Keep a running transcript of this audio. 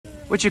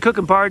What you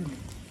cooking, Pard?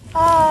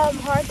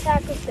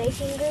 Hardtack with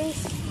bacon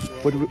grease.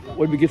 What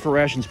did we get for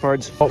rations,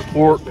 Pards? Salt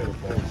pork,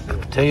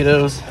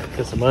 potatoes,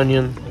 get some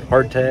onion,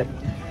 hardtack.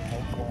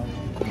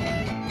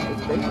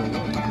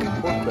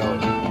 Pork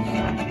belly.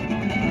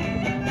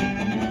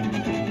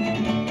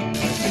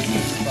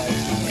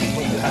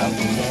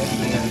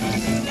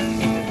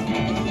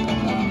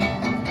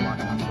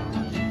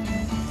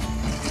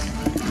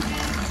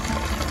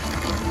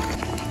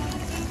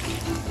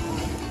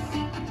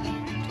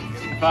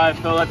 If I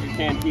fill up your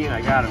canteen, I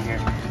got them here.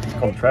 It's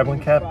called a traveling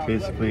cap.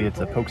 Basically,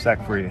 it's a poke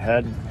sack for your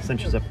head,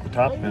 cinches up at the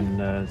top,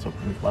 and it's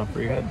open loud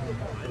for your head.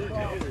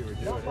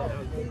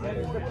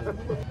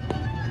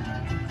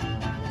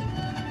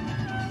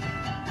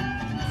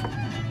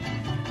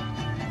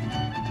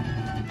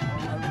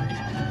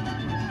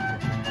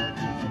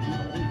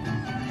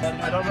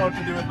 I don't know what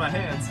to do with my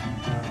hands.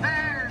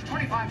 There's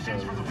 25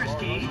 cents for the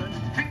whiskey,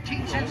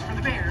 15 cents for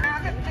the beer. Now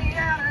get me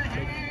out of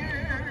here.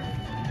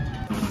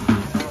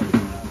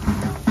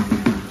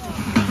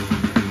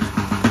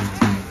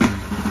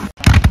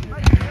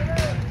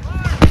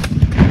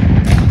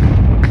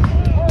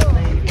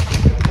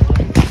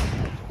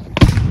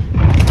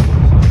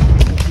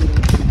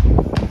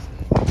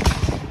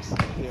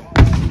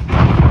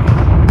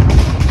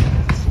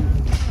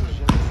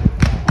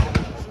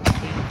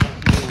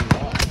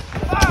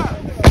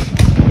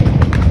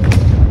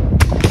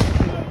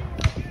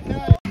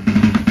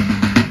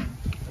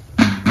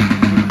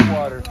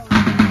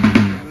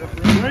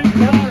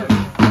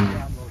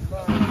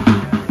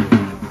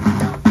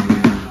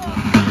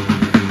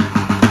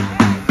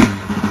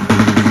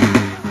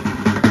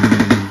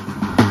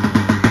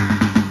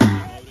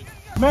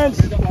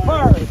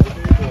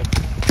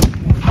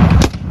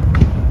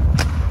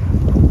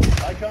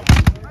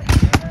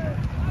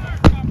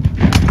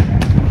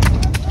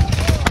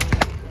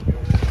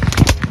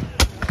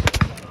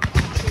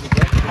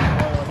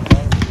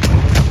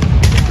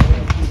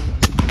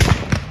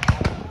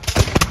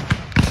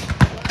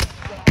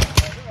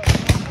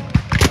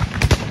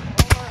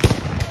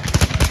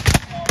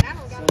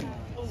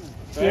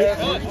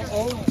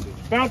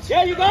 Bounce.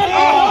 Yeah, you got it!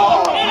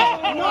 Oh!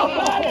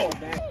 No!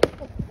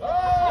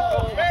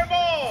 Oh! Fair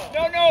ball!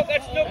 No,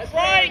 that's no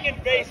crying in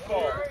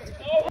baseball.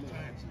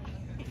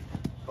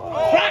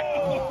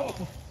 Oh!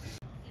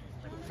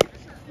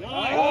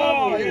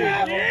 Oh!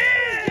 Yeah!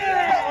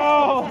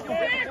 Oh!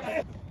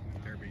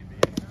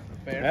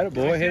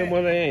 Attaboy, hit them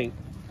where they ain't.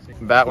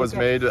 That was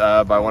made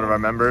by one of our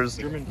members,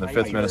 the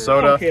 5th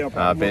Minnesota,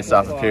 based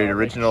off of Period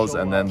Originals,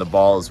 and then the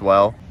ball as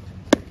well.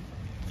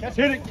 Hit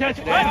it, catch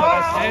it. Oh!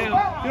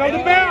 Get on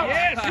the bounce.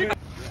 Yes.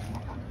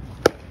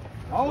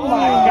 Oh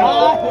my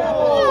God.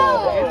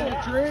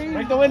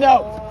 Break the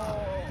window.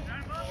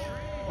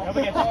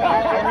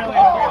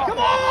 Come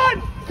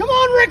on! Come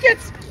on,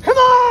 Ricketts! Come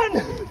on!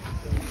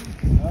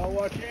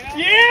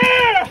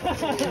 Yeah!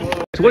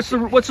 So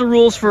what's the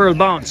rules for a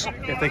bounce?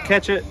 If they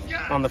catch it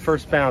on the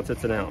first bounce,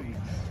 it's an out.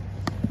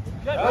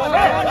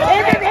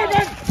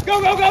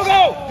 Go, go, go,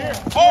 go!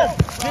 Oh!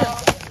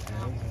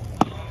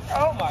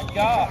 Oh my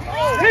God!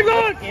 Keep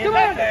going! Come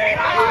on!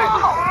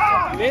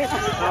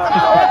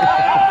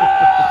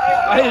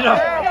 I didn't know.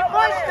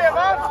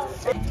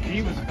 He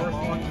was the first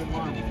one to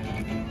line.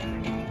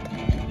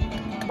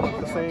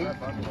 The same.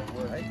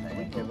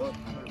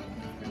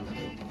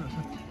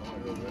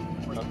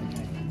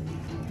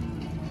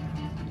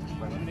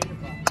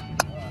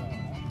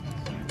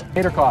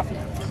 Lemonade or coffee?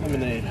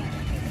 Lemonade.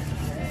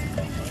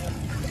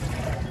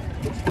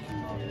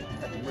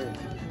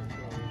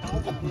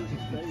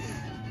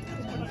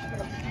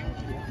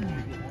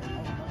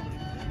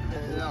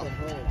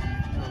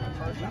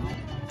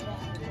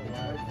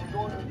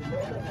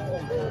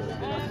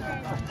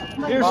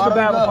 Here's the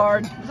battle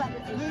card.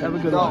 Have a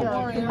good one. Oh,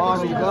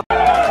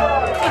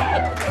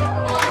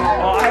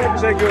 I have to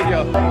say good, yo.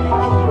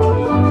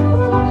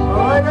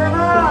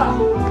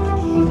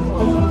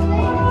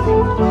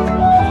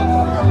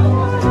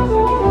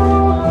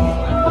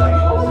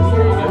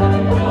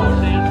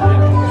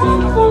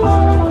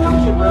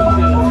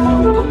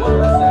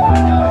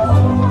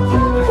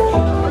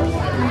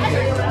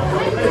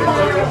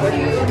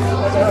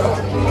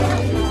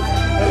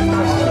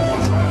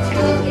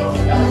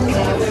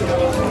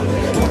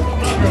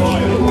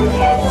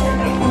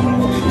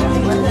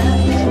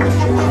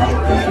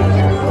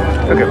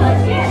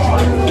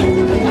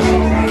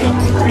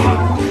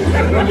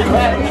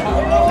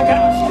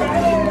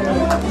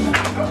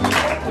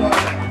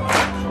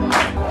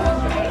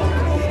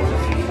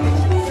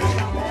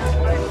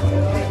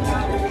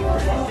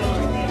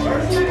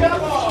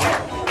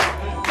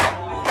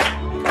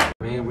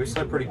 We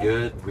slept pretty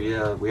good. We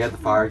had the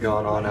fire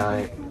going all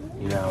night.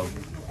 You know,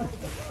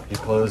 you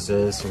close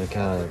this and it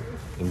kind of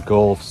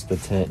engulfs the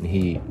tent in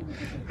heat.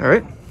 All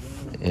right.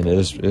 And it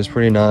was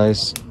pretty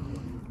nice.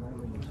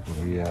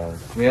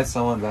 We had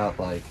someone about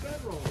like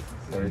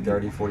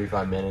 30,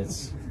 45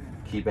 minutes.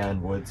 Keep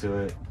adding wood to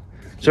it.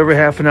 So every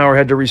half an hour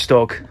had to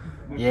restoke.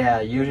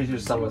 Yeah, usually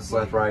just someone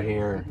slept right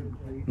here.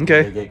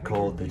 Okay. When they get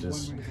cold, they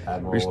just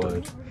add more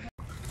wood.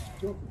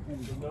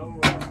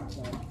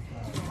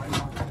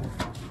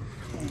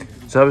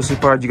 So obviously,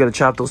 Pard, you got to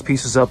chop those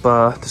pieces up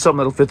to something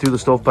that'll fit through the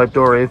stovepipe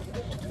door, eh?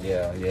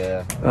 Yeah,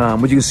 yeah.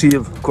 What you can see,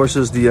 of course,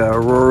 is the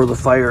roar of the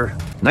fire.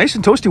 Nice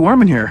and toasty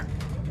warm in here.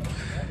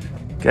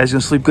 Guys gonna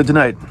sleep good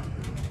tonight.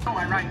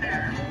 Right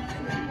there.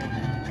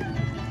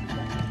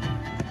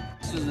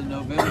 This is a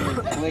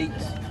November with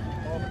plates,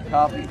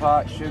 coffee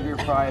pot, sugar,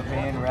 fry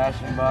pan,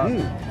 ration box,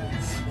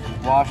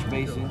 wash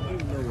basin.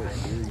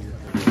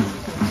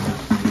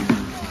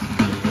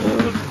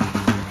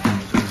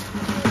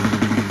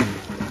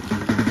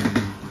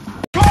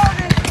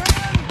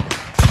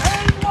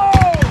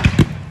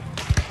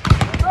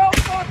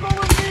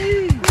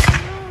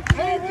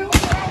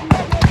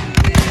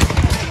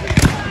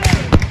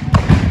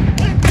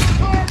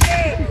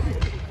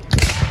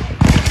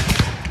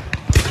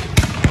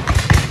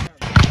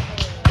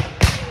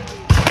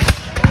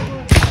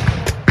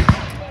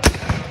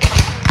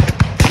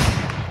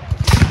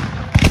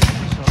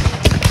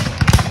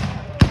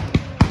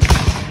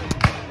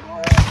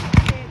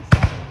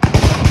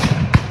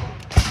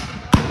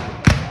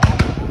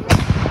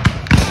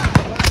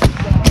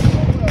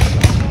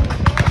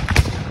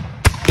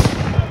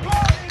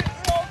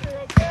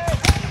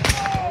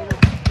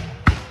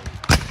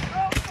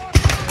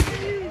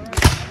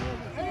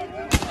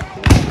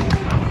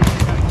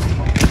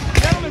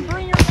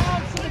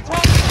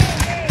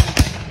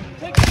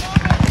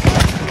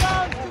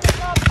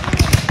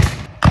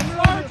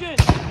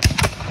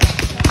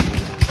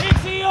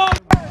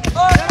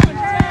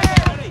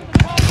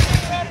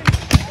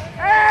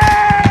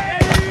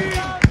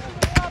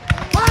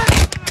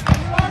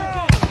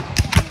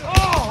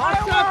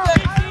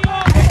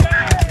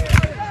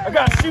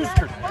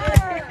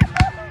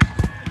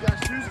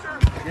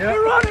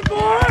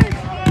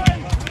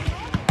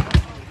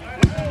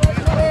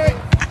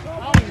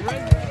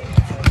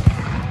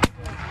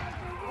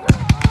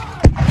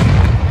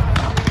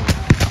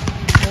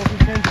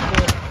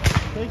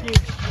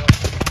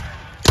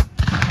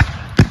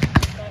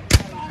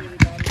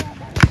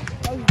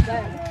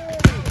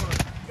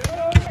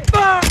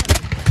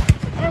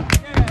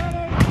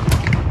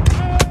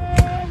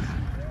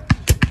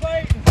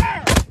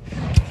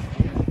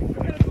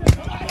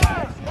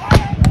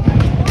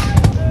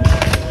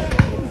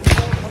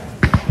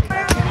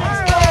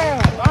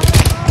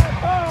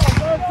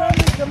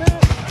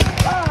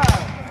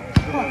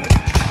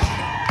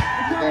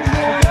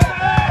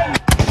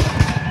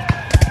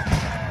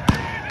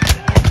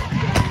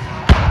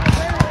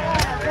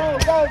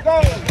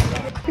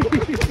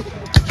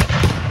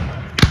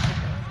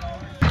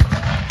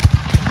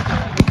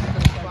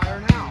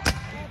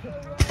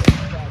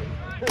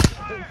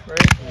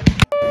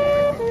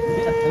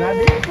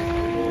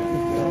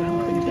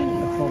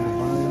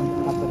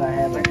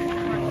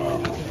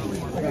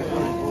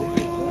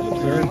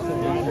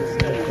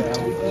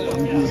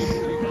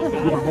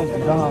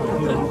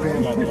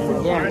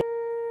 Yeah.